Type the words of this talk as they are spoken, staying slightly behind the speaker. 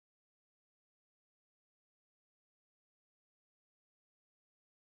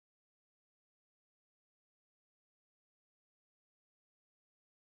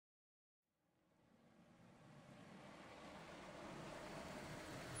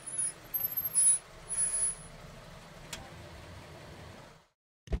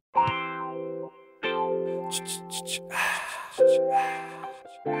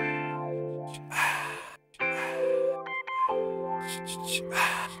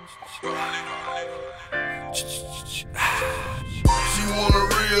She want a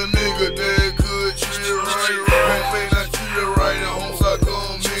real nigga that could treat her right. Home may not treat her right, and homes I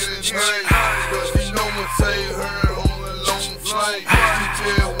come in at night. Cause she know me take her on a long flight. She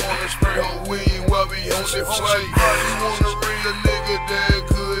just wanna spray her wing while we on the flight. She want a real nigga that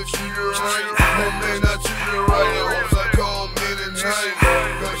could treat her right. Home may not treat her right, and homes I come in at night.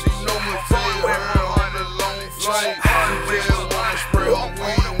 Cause she know me take her on a long flight. She just wanna spray her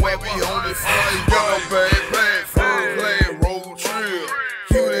wing while we on the flight. Got a backpack, first class road trip.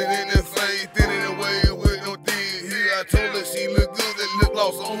 Cute in the face, thin in the way with no thick heel. I told her she look good, that lip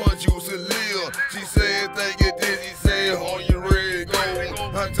gloss on her juice and live. She said, thank you, then she said, are you ready to go?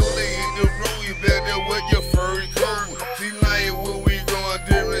 I told her, hit the road, you better wear your furry coat. She like, where we going,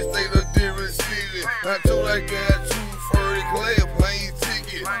 different state or different city. I told her I got two furry class plane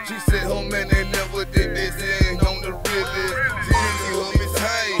ticket. She said, oh man, they never did this, and on the realest. She hug me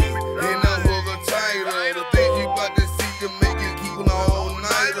tight, and I hug her tighter. The thing she about to see to make it keep on all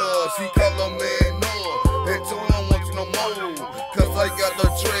nighter. She called her man up, and told him I want you no more. Cause I got the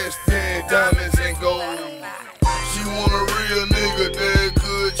dress in diamonds and gold. She want a real nigga that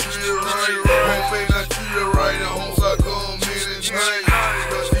could treat her right. Home may not treat her right, and homes I come in at night.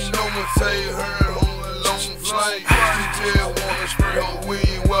 Cause she know me take her on a long flight. She just wanna spray her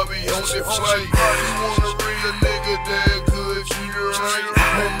wing while we on the flight. She want a real nigga that could treat her right.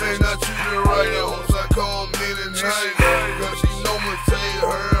 Home may not treat her right, and homes I come in at night. Cause she know me take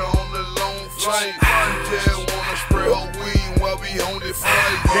her on the long flight. She just wanna spray her wing while we on the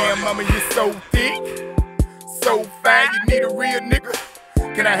flight. Damn, mama, you so thick, so fine, you need a real nigga.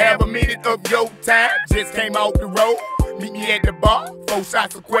 Can I have a minute of your time? Just came off the road, meet me at the bar, 4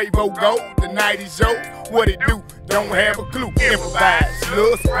 shots of Quavo Gold. The night is yours, what it do? Don't have a clue, improvise,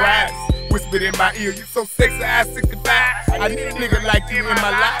 little surprise. Whispered in my ear, you so sexy, I 65. I need a nigga like you in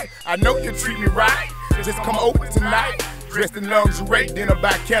my life. I know you treat me right, just come over tonight. Dressed in lingerie, dinner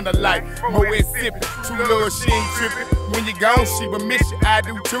by candlelight. Moet sippin', true love, she ain't trippin'. When you gone, she will miss you, I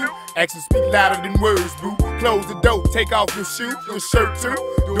do too. Actions speak louder than words, boo. Close the door, take off your shoes, your shirt too.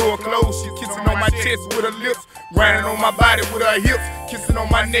 Door closed, she kissing on my chest with her lips. Grinding on my body with her hips. Kissing on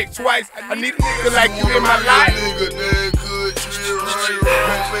my neck twice. I need a nigga like you in my life. Nigga that could treat her right.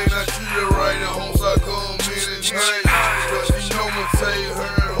 Home may not treat her right, and homes I come in at night. Cause she know me take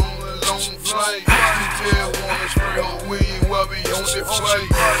her on a long flight. She just wanna spray her wing while we on the flight.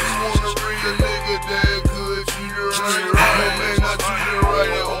 She want a real nigga that could treat her right. Home may not treat her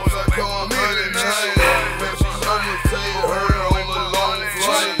right, and homes I come in at night. Cause she know me take her on a long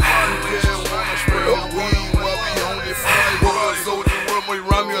flight. She just wanna spray her wing while we on the flight. Soulja world, we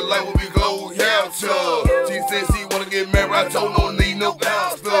rhyme me a life where we go capture. She said she wanna get married, I told no need no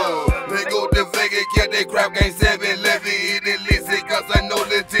pastor. They go to Vegas, get that crap game 7-11. Hit it listen, cause I know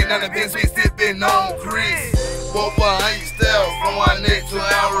the G, now the bitch be sippin' on Chris. Both her ain't style from our neck to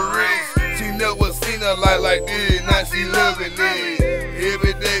our wrist. She never seen a life like this, now she loving it.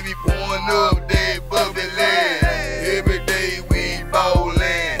 Every day we pouring up that bubbly. Every day we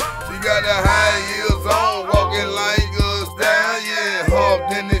ballin'. She got the high heels on, walking like a stallion.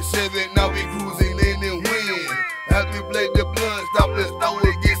 Hopped in the Chevy, now we cruising in the wind. After we play the blunt, stop the store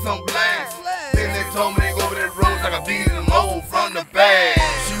and get some blast. Then they told me they go over that road like I beat them all from the back.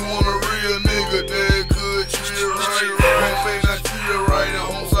 She want a real nigga that could treat her right. Home may not treat her right, and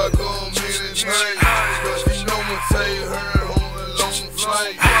homes I come in at night. Cause she know me take her on a long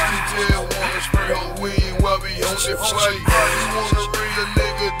flight. She just wanna spray her wing while we on the flight. She want a real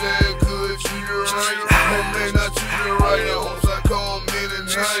nigga that could treat her right. Home may not treat her right, and homes I come in at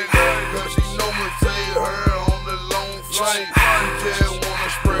night. Cause she know me take her on the long flight. She just wanna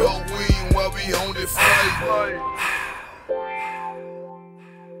spray her wing while we on the flight.